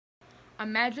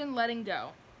Imagine letting go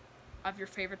of your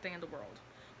favorite thing in the world,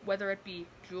 whether it be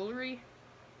jewelry,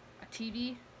 a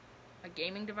TV, a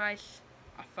gaming device,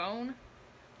 a phone.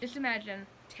 Just imagine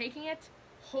taking it,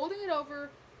 holding it over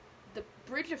the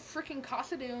bridge of freaking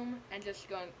Casa Doom, and just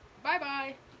going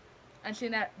bye-bye, and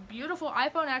seeing that beautiful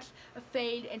iPhone X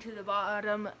fade into the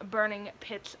bottom burning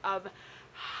pits of...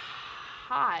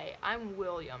 Hi, I'm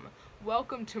William.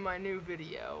 Welcome to my new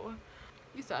video.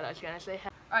 You thought I was gonna say hi.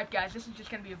 Alright guys, this is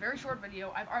just gonna be a very short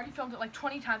video. I've already filmed it like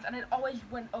 20 times and it always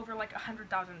went over like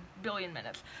 100,000 billion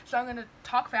minutes. So I'm gonna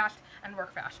talk fast and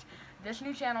work fast. This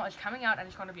new channel is coming out and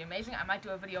it's gonna be amazing. I might do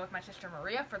a video with my sister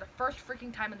Maria for the first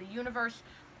freaking time in the universe.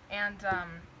 And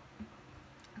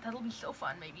that'll be so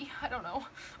fun, maybe. I don't know.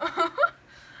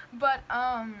 But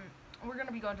we're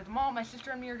gonna be going to the mall. My sister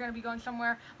and me are gonna be going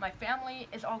somewhere. My family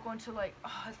is all going to, like,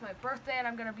 oh, it's my birthday and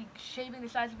I'm gonna be shaving the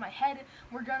sides of my head.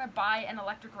 We're gonna buy an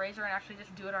electric razor and actually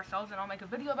just do it ourselves, and I'll make a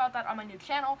video about that on my new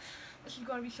channel. This is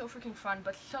going to be so freaking fun,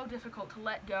 but so difficult to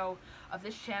let go of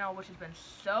this channel, which has been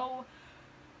so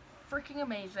freaking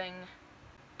amazing.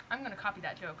 I'm gonna copy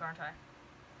that joke, aren't I?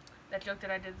 That joke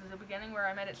that I did at the beginning where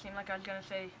I made it seem like I was gonna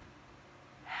say...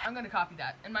 I'm gonna copy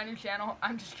that. In my new channel,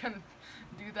 I'm just gonna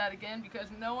do that again because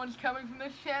no one's coming from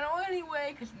this channel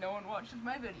anyway, because no one watches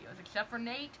my videos except for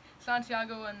Nate,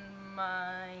 Santiago, and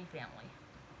my family.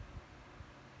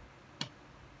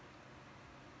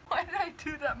 Why did I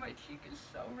do that? My cheek is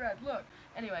so red. Look.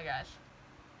 Anyway, guys.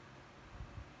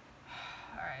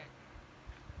 Alright.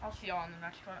 I'll see y'all in the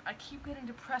next one. I keep getting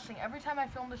depressing. Every time I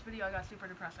film this video, I got super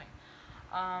depressing.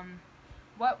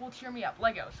 What will cheer me up?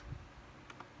 Legos.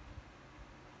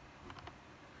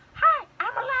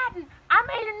 I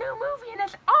made a new movie and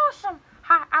it's awesome.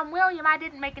 Hi, I'm William. I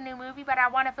didn't make a new movie, but I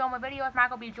want to film a video with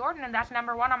Michael B. Jordan, and that's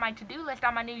 #1 on my to-do list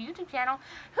on my new YouTube channel.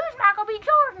 Who's Michael B.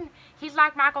 Jordan? He's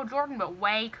like Michael Jordan, but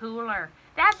way cooler.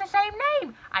 That's the same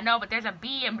name. I know, but there's a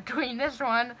B in between this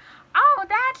one. Oh,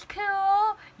 that's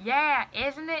cool. Yeah,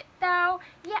 isn't it, though?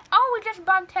 Yeah. Oh, we just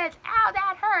bumped heads. Ow,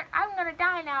 that hurt. I'm gonna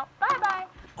die now. Bye-bye.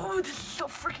 Oh, this is so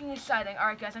freaking exciting.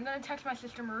 Alright guys, I'm gonna text my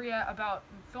sister Maria about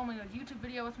filming a YouTube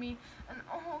video with me. And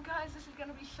oh guys, this is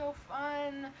gonna be so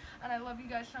fun. And I love you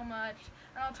guys so much.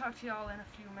 And I'll talk to y'all in a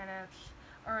few minutes.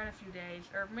 Or in a few days.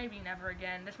 Or maybe never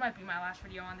again. This might be my last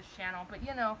video on this channel. But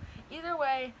you know, either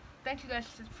way, thank you guys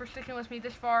for sticking with me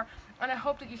this far. And I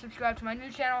hope that you subscribe to my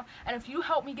new channel. And if you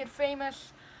help me get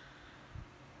famous,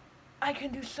 I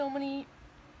can do so many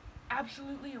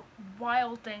absolutely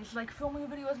wild things, like filming a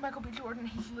video with Michael B. Jordan.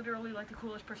 He's literally like the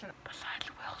coolest person besides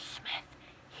Will Smith.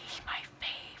 He's my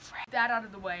favorite. That out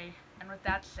of the way, and with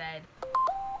that said,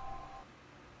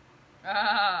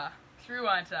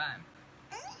 rewind time.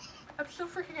 I'm so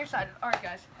freaking excited. Alright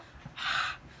guys,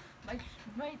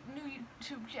 my new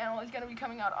YouTube channel is gonna be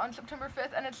coming out on September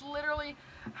 5th, and it's literally,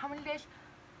 how many days?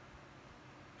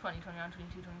 20, 21,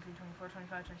 22, 23, 24,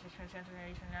 25, 26, 27,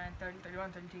 28, 29, 30, 31,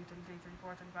 32, 33,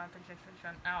 34, 35, 36,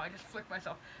 37. Ow, I just flicked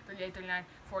myself. 38, 39,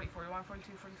 40, 41,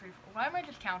 42, 43. Why am I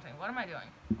just counting? What am I doing?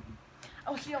 I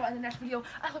will see you all in the next video.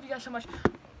 I love you guys so much.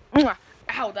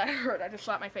 Ow, that hurt. I just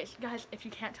slapped my face. Guys, if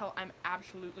you can't tell, I'm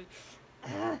absolutely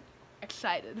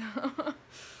excited.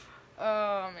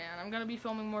 Oh, man. I'm going to be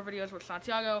filming more videos with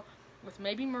Santiago, with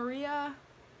maybe Maria,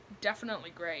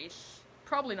 definitely Grace,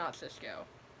 probably not Cisco.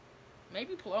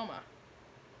 Maybe Paloma.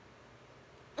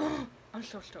 I'm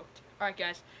so stoked. Alright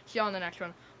guys, see y'all in the next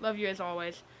one. Love you as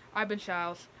always. I've been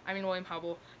William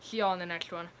Hubble. See y'all in the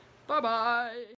next one. Bye-bye.